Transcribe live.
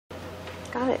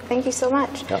Got it. Thank you so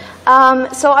much. Yep.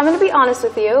 So I'm going to be honest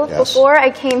with you. Yes. Before I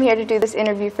came here to do this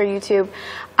interview for YouTube,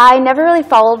 I never really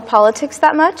followed politics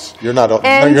that much. You're not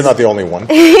the only one.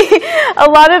 A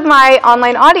lot of my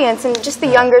online audience and just the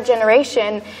younger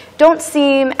generation don't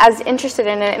seem as interested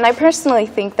in it, and I personally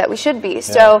think that we should be.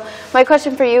 So my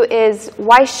question for you is,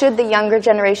 why should the younger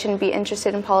generation be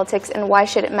interested in politics, and why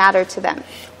should it matter to them?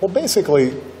 Well,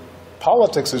 basically,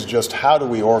 politics is just how do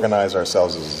we organize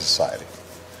ourselves as a society.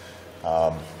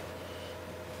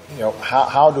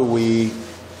 How do we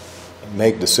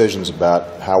make decisions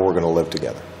about how we're going to live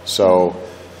together? So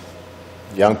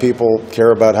young people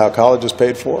care about how college is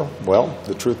paid for. Well,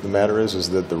 the truth of the matter is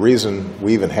that the reason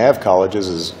we even have colleges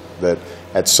is that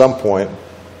at some point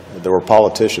there were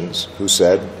politicians who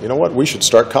said, you know what, we should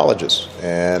start colleges.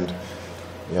 And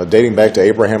dating back to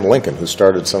Abraham Lincoln, who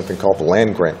started something called the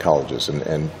land-grant colleges,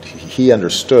 and he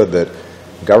understood that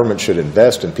government should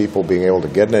invest in people being able to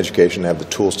get an education and have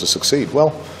the tools to succeed.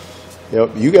 Well,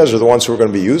 you guys are the ones who are going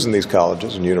to be using these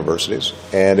colleges and universities,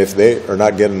 and if they are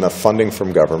not getting enough funding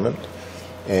from government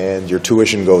and your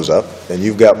tuition goes up and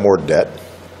you've got more debt,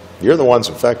 you're the ones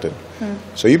affected.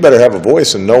 So you better have a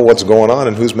voice and know what's going on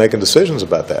and who's making decisions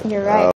about that. You're right.